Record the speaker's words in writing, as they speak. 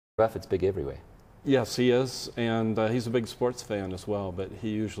Buffett's big everywhere. Yes, he is, and he's a big sports fan as well, but he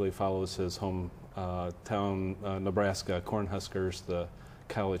usually follows his hometown, Nebraska Cornhuskers, the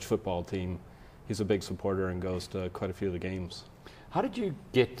college football team. He's a big supporter and goes to quite a few of the games. How did you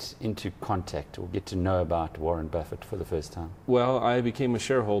get into contact or get to know about Warren Buffett for the first time? Well, I became a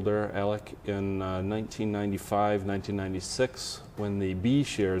shareholder, Alec, in 1995, 1996, when the B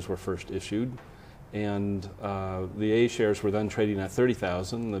shares were first issued. And the A shares were then trading at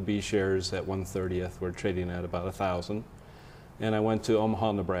 30,000. The B shares at 1/30th were trading at about 1,000. And I went to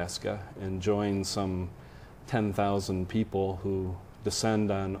Omaha, Nebraska, and joined some 10,000 people who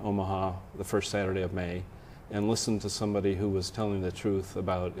descend on Omaha the first Saturday of May, and listened to somebody who was telling the truth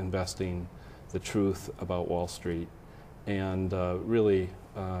about investing, the truth about Wall Street, and really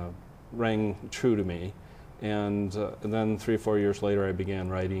rang true to me. And then 3 or 4 years later, I began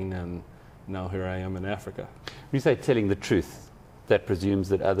writing, and now here I am in Africa. When you say telling the truth, that presumes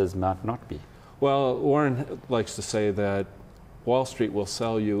that others might not be. Well, Warren likes to say that Wall Street will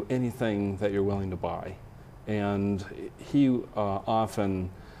sell you anything that you're willing to buy. And he often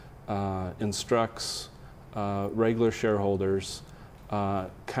instructs regular shareholders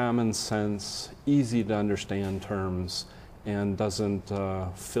common sense, easy to understand terms, and doesn't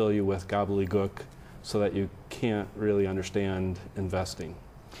fill you with gobbledygook so that you can't really understand investing.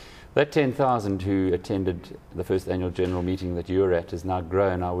 That 10,000 who attended the first annual general meeting that you were at has now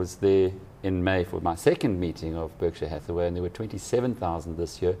grown. I was there in May for my second meeting of Berkshire Hathaway, and there were 27,000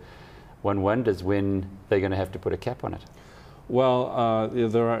 this year. One wonders when they're going to have to put a cap on it. Well,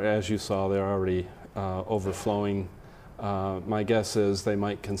 there are, as you saw, they're already overflowing. My guess is they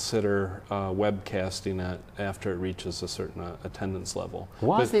might consider webcasting it after it reaches a certain attendance level.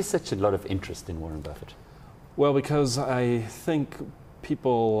 Why is there such a lot of interest in Warren Buffett? Well, because I think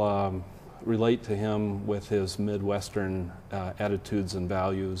people relate to him with his Midwestern attitudes and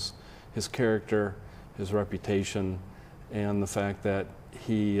values, his character, his reputation, and the fact that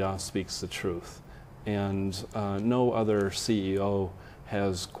he speaks the truth. And no other CEO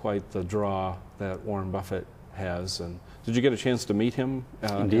has quite the draw that Warren Buffett has. And did you get a chance to meet him?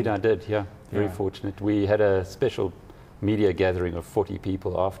 Indeed, I did, yeah. Very fortunate. We had a special media gathering of 40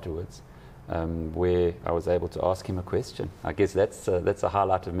 people afterwards, where I was able to ask him a question. I guess that's a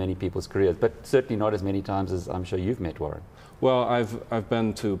highlight of many people's careers, but certainly not as many times as I'm sure you've met Warren. Well, I've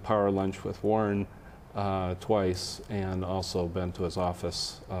been to Power Lunch with Warren twice, and also been to his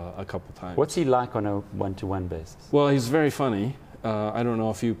office a couple times. What's he like on a one-to-one basis? Well, he's very funny. I don't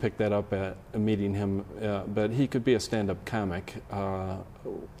know if you picked that up at meeting him, but he could be a stand-up comic.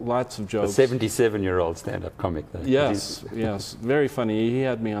 Lots of jokes. A 77-year-old stand-up comic, though. Yes, yes, very funny. He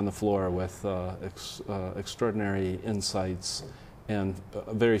had me on the floor with extraordinary insights and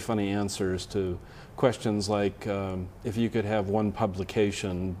very funny answers to questions like, if you could have one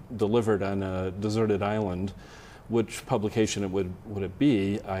publication delivered on a deserted island, which publication would it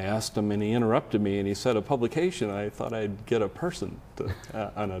be? I asked him, and he interrupted me, and he said, a publication. I thought I'd get a person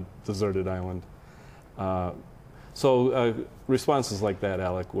on a deserted island. So responses like that,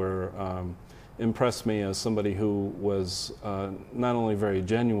 Alec, were impressed me as somebody who was not only very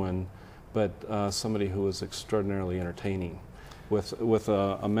genuine, but somebody who was extraordinarily entertaining, with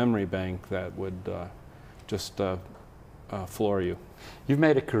a memory bank that would just floor you. You've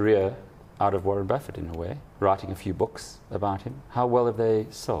made a career out of Warren Buffett in a way, writing a few books about him. How well have they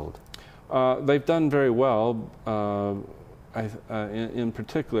sold? They've done very well, in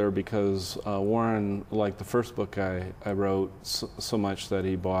particular because Warren liked the first book I wrote so much that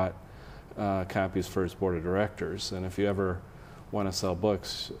he bought copies for his board of directors. And if you ever want to sell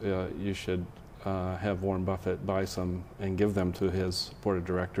books, you should have Warren Buffett buy some and give them to his board of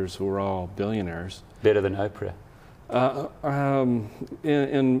directors, who are all billionaires. Better than Oprah?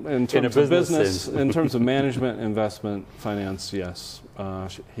 In terms of business, in terms of management, investment, finance, yes.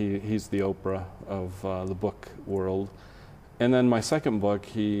 He's the Oprah of the book world. And then my second book,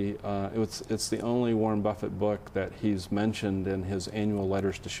 it's the only Warren Buffett book that he's mentioned in his annual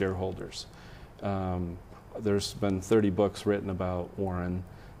letters to shareholders. There's been 30 books written about Warren,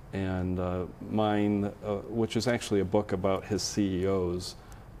 and mine, which is actually a book about his CEOs,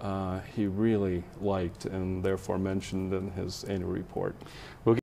 he really liked and therefore mentioned in his annual report.